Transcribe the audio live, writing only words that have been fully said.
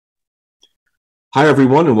Hi,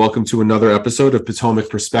 everyone, and welcome to another episode of Potomac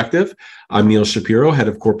Perspective. I'm Neil Shapiro, Head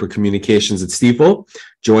of Corporate Communications at Stifel,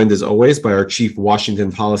 joined as always by our Chief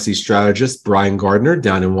Washington Policy Strategist, Brian Gardner,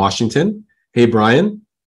 down in Washington. Hey, Brian.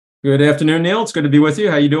 Good afternoon, Neil. It's good to be with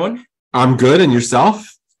you. How you doing? I'm good, and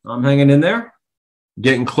yourself? I'm hanging in there.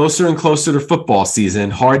 Getting closer and closer to football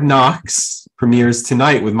season. Hard Knocks premieres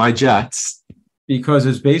tonight with my Jets. Because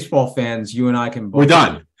as baseball fans, you and I can both We're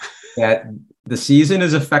done. That the season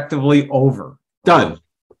is effectively over. Done.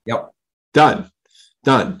 Yep.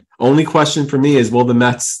 Done. Only question for me is, will the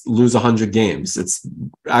Mets lose 100 games? It's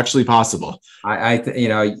actually possible.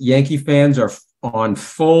 Yankee fans are on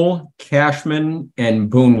full Cashman and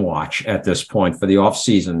Boone watch at this point for the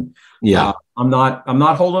offseason. Yeah. I'm not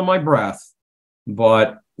holding my breath,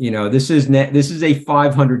 but this is a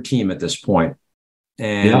 500 team at this point.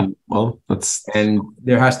 And and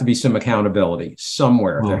there has to be some accountability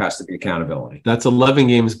somewhere. There has to be accountability. That's 11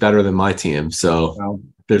 games better than my team. So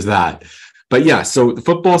there's that. But yeah, so the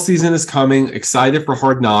football season is coming. Excited for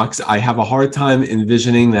Hard Knocks. I have a hard time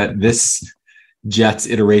envisioning that this Jets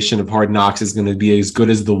iteration of Hard Knocks is going to be as good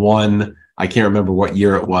as the one. I can't remember what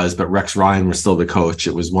year it was, but Rex Ryan was still the coach.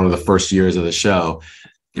 It was one of the first years of the show.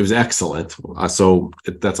 It was excellent. So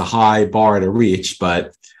that's a high bar to reach,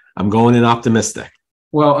 but I'm going in optimistic.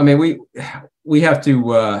 Well, I mean, we have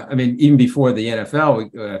to, even before the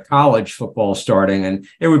NFL, college football starting, and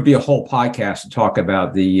it would be a whole podcast to talk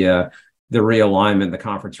about the realignment, the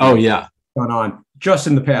conference. Going on just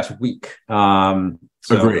in the past week.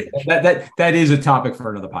 Agreed. That is a topic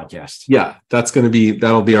for another podcast. Yeah, that'll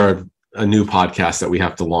be a new podcast that we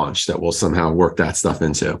have to launch that will somehow work that stuff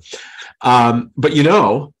into. But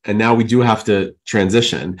and now we do have to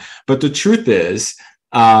transition. But the truth is,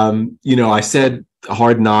 I said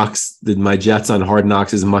Hard Knocks, my Jets on Hard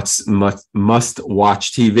Knocks is must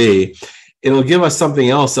watch TV. It'll give us something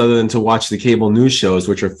else other than to watch the cable news shows,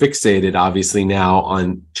 which are fixated obviously now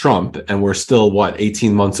on Trump, and we're still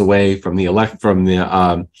 18 months away from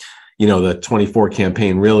the 24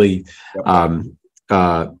 campaign. Really, no,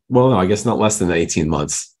 I guess not less than 18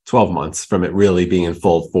 months, 12 months from it really being in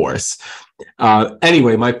full force.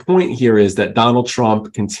 Anyway, my point here is that Donald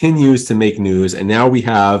Trump continues to make news, and now we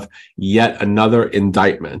have yet another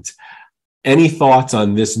indictment. Any thoughts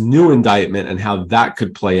on this new indictment and how that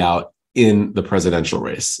could play out in the presidential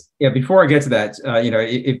race? Yeah, before I get to that,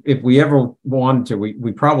 if we ever wanted to,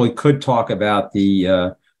 we probably could talk about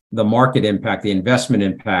the market impact, the investment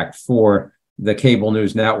impact for the cable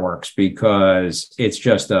news networks, because it's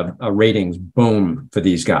just a ratings boom for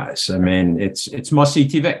these guys. I mean, it's must-see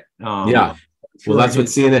TV. Well, that's what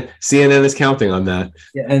CNN is counting on that.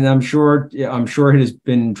 Yeah, and I'm sure it has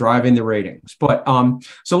been driving the ratings. But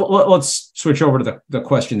so let's switch over to the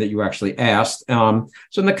question that you actually asked. So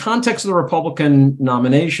in the context of the Republican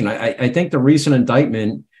nomination, I think the recent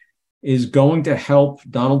indictment is going to help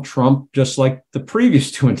Donald Trump just like the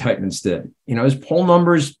previous two indictments did. His poll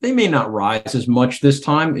numbers, they may not rise as much this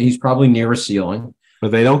time. He's probably near a ceiling. But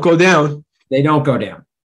they don't go down. They don't go down.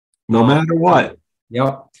 No matter what.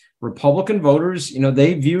 Yep. Republican voters,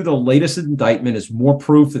 they view the latest indictment as more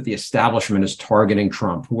proof that the establishment is targeting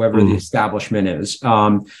Trump, whoever the establishment is.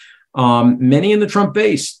 Many in the Trump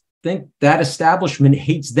base think that establishment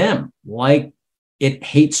hates them like it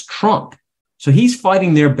hates Trump. So he's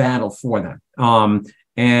fighting their battle for them.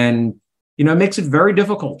 And it makes it very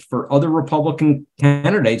difficult for other Republican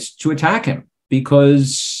candidates to attack him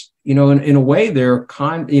because, in a way, they're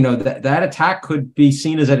that attack could be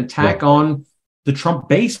seen as an attack on the Trump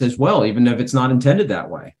base as well, even if it's not intended that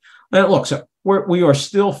way. Look, so we are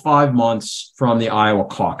still 5 months from the Iowa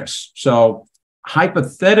caucus. So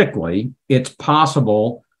hypothetically, it's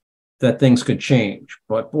possible that things could change.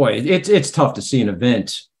 But boy, it's tough to see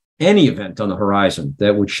any event on the horizon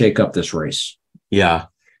that would shake up this race. Yeah.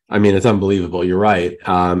 I mean, it's unbelievable. You're right.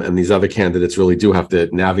 And these other candidates really do have to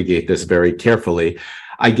navigate this very carefully.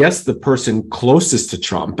 I guess the person closest to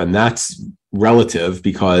Trump, and that's relative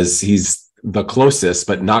because he's the closest,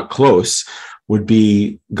 but not close, would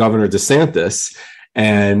be Governor DeSantis.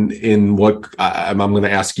 And in what I'm going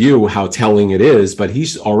to ask you how telling it is, but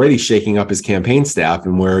he's already shaking up his campaign staff,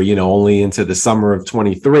 and we're, only into the summer of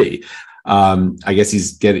 23. I guess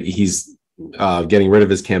he's getting rid of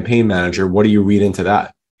his campaign manager. What do you read into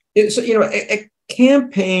that? So,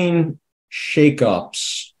 campaign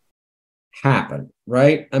shakeups happen,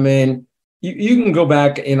 right? I mean, you can go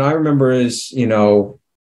back, and I remember as,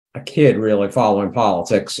 a kid really following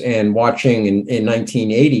politics and watching in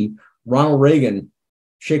 1980, Ronald Reagan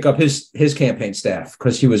shake up his campaign staff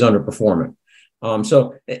because he was underperforming.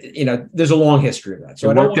 So, there's a long history of that.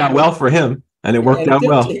 So it worked out well for him. And it worked out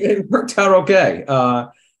well. It worked out okay.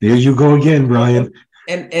 There you go again, Brian.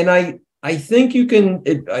 And I think you can.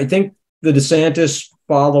 I think the DeSantis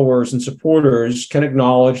followers and supporters can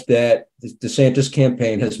acknowledge that the DeSantis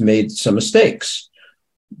campaign has made some mistakes,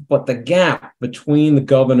 but the gap between the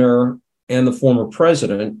governor and the former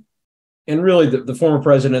president, and really the former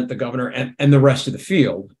president, the governor, and the rest of the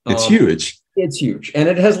field, it's huge. It's huge, and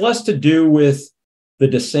it has less to do with the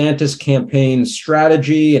DeSantis campaign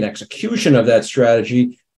strategy and execution of that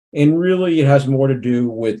strategy. And really, it has more to do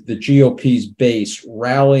with the GOP's base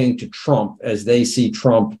rallying to Trump as they see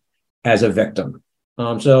Trump as a victim.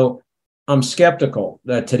 So I'm skeptical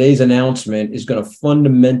that today's announcement is going to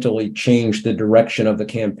fundamentally change the direction of the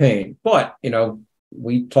campaign. But,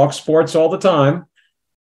 we talk sports all the time.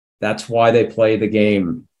 That's why they play the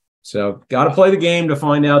game. So got to play the game to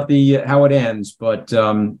find out how it ends. But,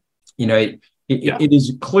 it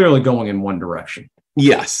is clearly going in one direction.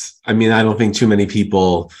 Yes. I mean, I don't think too many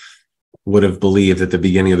people would have believed at the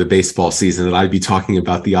beginning of the baseball season that I'd be talking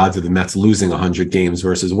about the odds of the Mets losing 100 games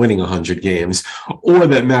versus winning 100 games, or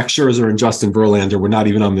that Max Scherzer and Justin Verlander were not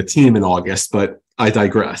even on the team in August, but I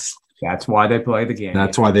digress. That's why they play the game.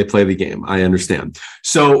 That's why they play the game. I understand.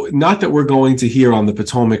 So not that we're going to hear on the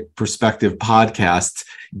Potomac Perspective podcast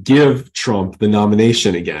give Trump the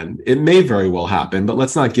nomination again. It may very well happen, but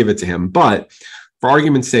let's not give it to him. But for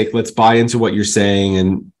argument's sake, let's buy into what you're saying,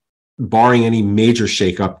 and barring any major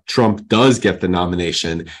shakeup, Trump does get the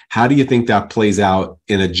nomination. How do you think that plays out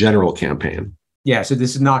in a general campaign? Yeah, so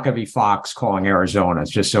this is not going to be Fox calling Arizona,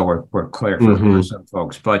 just so we're clear for some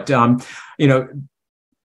folks. But,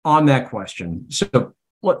 on that question, so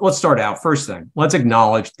let's start out. First thing, let's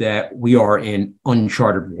acknowledge that we are in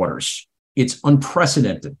uncharted waters. It's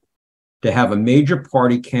unprecedented to have a major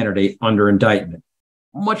party candidate under indictment,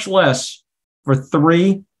 much less for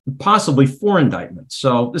 3, possibly 4 indictments.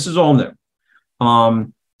 So this is all new.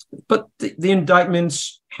 But the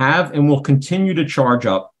indictments have and will continue to charge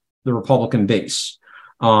up the Republican base.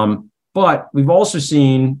 But we've also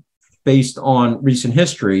seen, based on recent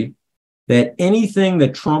history, that anything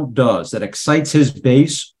that Trump does that excites his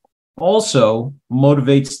base also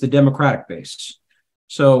motivates the Democratic base.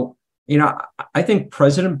 So, I think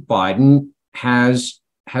President Biden has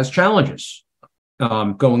challenges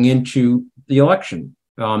going into the election.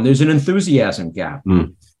 There's an enthusiasm gap.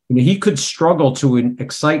 He could struggle to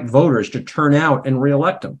excite voters to turn out and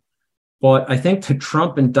reelect him. But I think the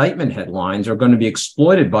Trump indictment headlines are going to be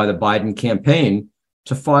exploited by the Biden campaign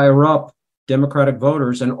to fire up Democratic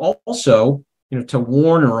voters, and also, to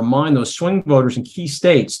warn and remind those swing voters in key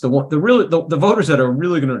states, the voters that are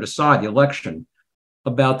really going to decide the election,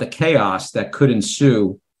 about the chaos that could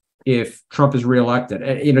ensue if Trump is reelected.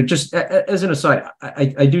 And, just as an aside,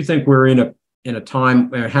 I do think we're in a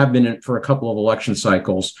time, and have been in for a couple of election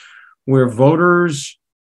cycles, where voters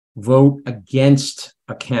vote against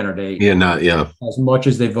a candidate as much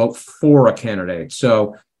as they vote for a candidate.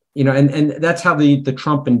 So, and that's how the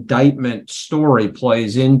Trump indictment story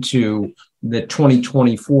plays into the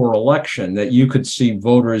 2024 election, that you could see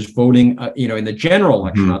voters voting, in the general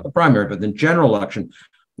election, not the primary, but the general election,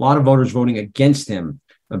 a lot of voters voting against him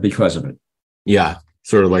because of it. Yeah.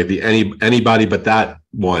 Sort of like the anybody but that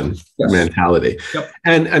one mentality. Yep.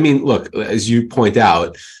 And I mean, look, as you point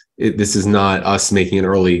out, this is not us making an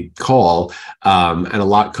early call, and a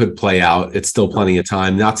lot could play out. It's still plenty of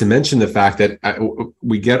time, not to mention the fact that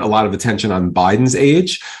we get a lot of attention on Biden's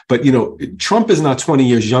age, but, Trump is not 20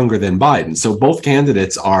 years younger than Biden. So both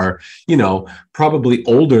candidates are, probably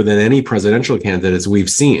older than any presidential candidates we've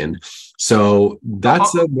seen. So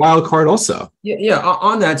that's a wild card also. Yeah.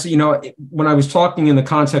 On that, so, when I was talking in the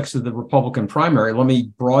context of the Republican primary, let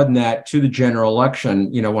me broaden that to the general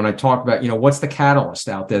election. When I talk about, what's the catalyst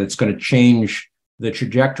out there that's going to change the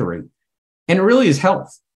trajectory? And it really is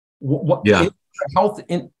health. Health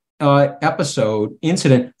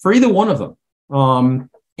incident for either one of them.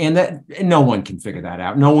 And no one can figure that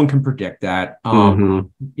out. No one can predict that.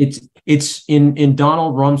 It's in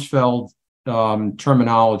Donald Rumsfeld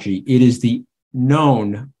terminology, it is the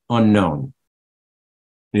known unknown.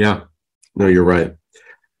 Yeah, no, you're right.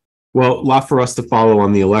 Well, a lot for us to follow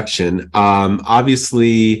on the election.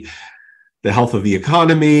 Obviously, the health of the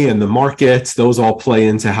economy and the markets, those all play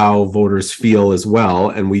into how voters feel as well.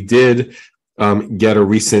 And we did get a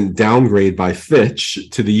recent downgrade by Fitch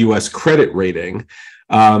to the U.S. credit rating.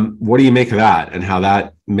 What do you make of that, and how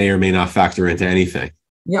that may or may not factor into anything?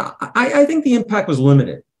 Yeah, I think the impact was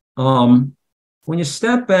limited. When you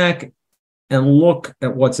step back and look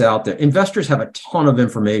at what's out there, investors have a ton of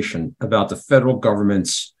information about the federal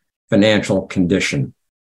government's financial condition.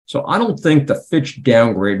 So I don't think the Fitch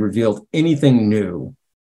downgrade revealed anything new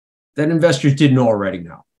that investors didn't already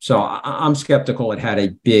know. So I'm skeptical it had a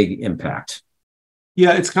big impact.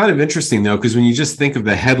 Yeah, it's kind of interesting, though, because when you just think of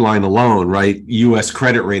the headline alone, right, U.S.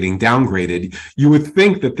 credit rating downgraded, you would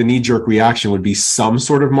think that the knee-jerk reaction would be some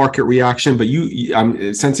sort of market reaction, but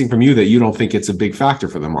I'm sensing from you that you don't think it's a big factor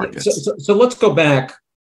for the markets. So let's go back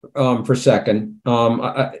for a second.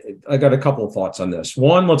 I got a couple of thoughts on this.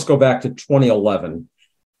 One, let's go back to 2011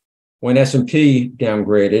 when S&P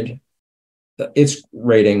downgraded its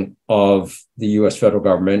rating of the U.S. federal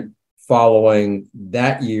government following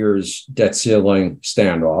that year's debt ceiling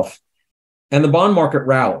standoff. And the bond market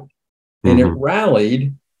rallied. And it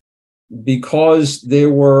rallied because there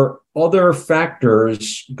were other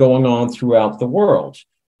factors going on throughout the world.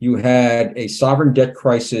 You had a sovereign debt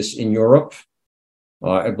crisis in Europe,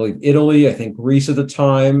 I believe Italy, I think Greece at the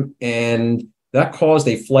time, and that caused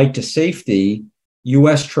a flight to safety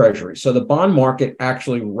U.S. Treasury. So the bond market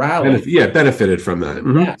actually rallied. Benefited from that.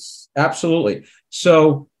 Yes, absolutely.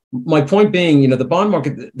 So my point being, the bond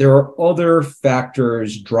market, there are other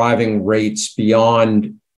factors driving rates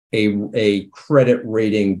beyond a credit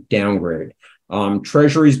rating downgrade.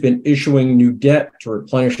 Treasury's been issuing new debt to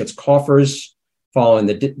replenish its coffers following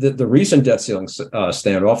the recent debt ceiling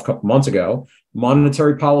standoff a couple months ago.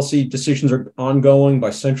 Monetary policy decisions are ongoing by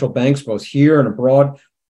central banks, both here and abroad.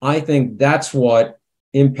 I think that's what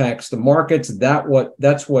impacts the markets.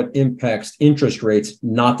 That's what impacts interest rates,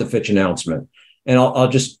 not the Fitch announcement. And I'll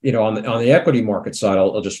just, on the equity market side,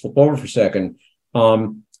 I'll just flip over for a second.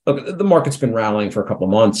 Look, the market's been rallying for a couple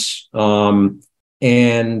of months.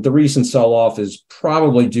 And the recent sell-off is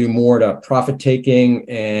probably due more to profit taking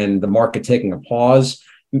and the market taking a pause.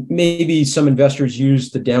 Maybe some investors use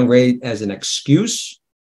the downgrade as an excuse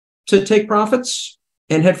to take profits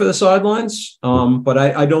and head for the sidelines. But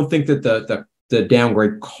I don't think that the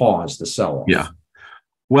downgrade caused the sell-off. Yeah.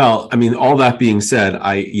 Well, I mean, all that being said,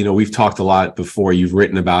 we've talked a lot before. You've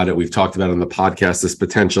written about it. We've talked about it on the podcast, this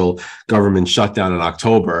potential government shutdown in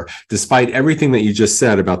October. Despite everything that you just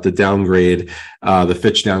said about the downgrade, the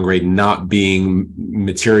Fitch downgrade not being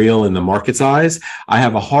material in the market's eyes, I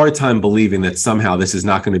have a hard time believing that somehow this is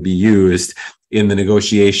not going to be used in the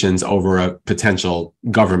negotiations over a potential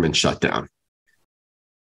government shutdown.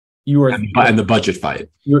 And the budget fight.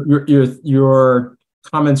 Your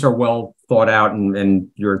comments are well thought out and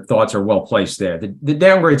your thoughts are well placed there. The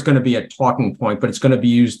downgrade is going to be a talking point, but it's going to be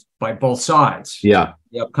used by both sides. Yeah.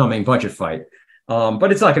 The upcoming budget fight.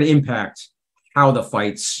 But it's not going to impact how the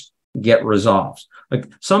fights get resolved. Like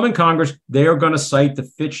some in Congress, they are going to cite the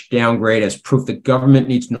Fitch downgrade as proof that government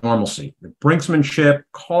needs normalcy. The brinksmanship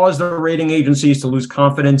caused the rating agencies to lose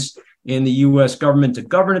confidence in the U.S. government to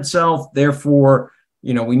govern itself. Therefore,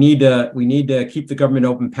 we need to keep the government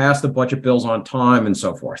open, pass the budget bills on time, and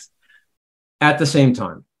so forth. At the same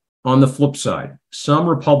time, on the flip side, some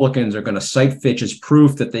Republicans are going to cite Fitch as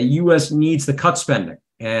proof that the U.S. needs to cut spending,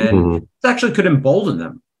 and it actually could embolden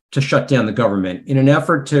them to shut down the government in an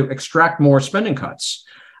effort to extract more spending cuts.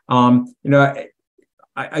 I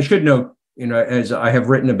should note, as I have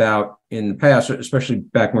written about in the past, especially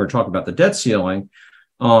back when we were talking about the debt ceiling,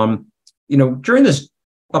 during this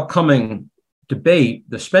upcoming debate,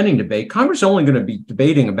 the spending debate, Congress is only going to be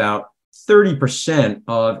debating about 30%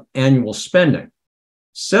 of annual spending.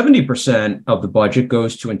 70% of the budget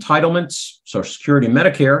goes to entitlements, Social Security,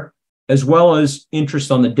 Medicare, as well as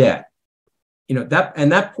interest on the debt.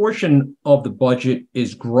 That portion of the budget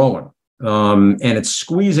is growing, and it's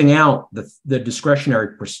squeezing out the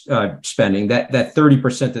discretionary spending, that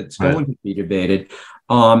 30% that's going to be debated,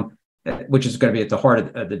 which is going to be at the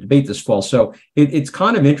heart of the debate this fall. So it's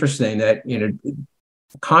kind of interesting that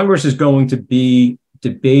Congress is going to be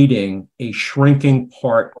debating a shrinking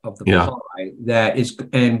part of the pie that is,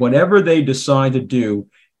 and whatever they decide to do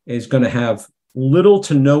is going to have little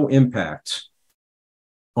to no impact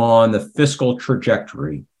on the fiscal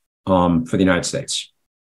trajectory for the United States.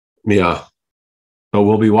 Yeah, but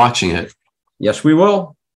we'll be watching it. Yes, we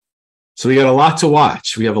will. So we got a lot to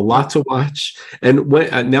watch. We have a lot to watch. And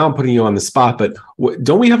now I'm putting you on the spot, but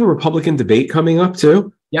don't we have a Republican debate coming up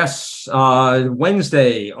too? Yes,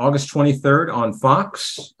 Wednesday, August 23rd on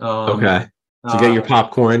Fox. Okay. So get your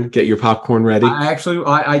popcorn ready.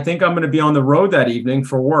 I think I'm going to be on the road that evening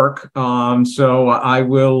for work. So I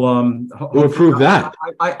will. We'll approve that.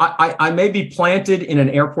 I may be planted in an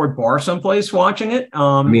airport bar someplace watching it.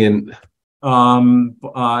 I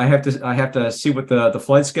have to see what the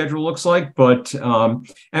flight schedule looks like, but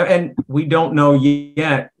and we don't know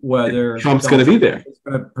yet whether Trump's going to be there,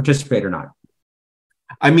 going to participate or not.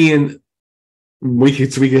 I mean, we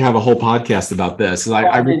could have a whole podcast about this.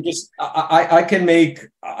 I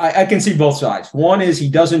can see both sides. One is he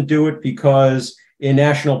doesn't do it because in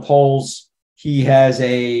national polls he has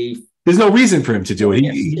a. There's no reason for him to do it.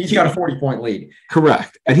 He's got a 40-point lead.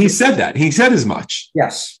 Correct. And he said that. He said as much.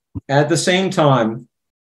 Yes. At the same time,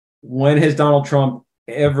 when has Donald Trump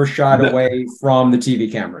ever shied away from the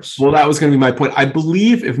TV cameras? Well, that was going to be my point. I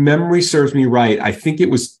believe, if memory serves me right, I think it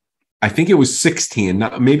was 16.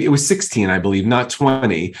 Maybe it was 16, I believe, not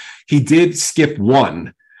 20. He did skip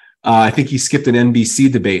one. I think he skipped an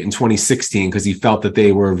NBC debate in 2016 because he felt that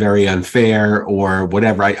they were very unfair or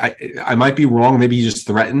whatever. I might be wrong. Maybe he just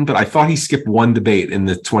threatened, but I thought he skipped one debate in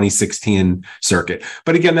the 2016 circuit.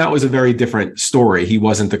 But again, that was a very different story. He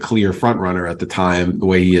wasn't the clear front runner at the time the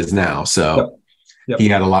way he is now. So yep. He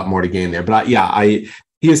had a lot more to gain there. But he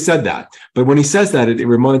has said that. But when he says that, it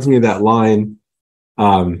reminds me of that line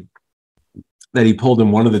that he pulled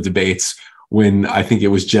in one of the debates when I think it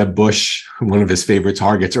was Jeb Bush, one of his favorite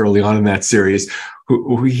targets early on in that series,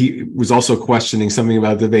 who he was also questioning something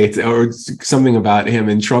about debates or something about him.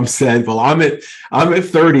 And Trump said, well, I'm at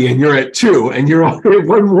 30 and you're at 2 and you're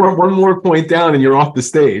one more point down and you're off the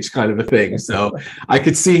stage, kind of a thing. So I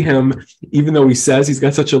could see him, even though he says he's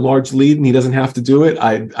got such a large lead and he doesn't have to do it.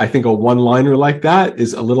 I think a one-liner like that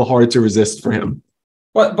is a little hard to resist for him.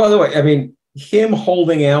 But by the way, I mean, him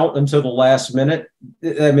holding out until the last minute,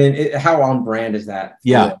 I mean, how on brand is that?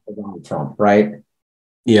 Yeah. For Donald Trump, right?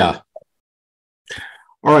 Yeah.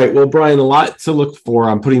 All right. Well, Brian, a lot to look for.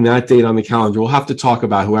 I'm putting that date on the calendar. We'll have to talk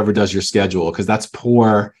about whoever does your schedule, because that's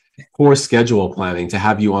poor schedule planning to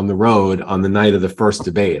have you on the road on the night of the first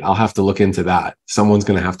debate. I'll have to look into that. Someone's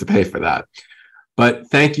going to have to pay for that. But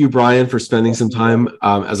thank you, Brian, for spending some time,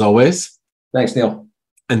 as always. Thanks, Neil.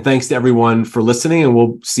 And thanks to everyone for listening, and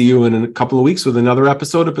we'll see you in a couple of weeks with another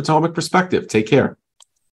episode of Potomac Perspective. Take care.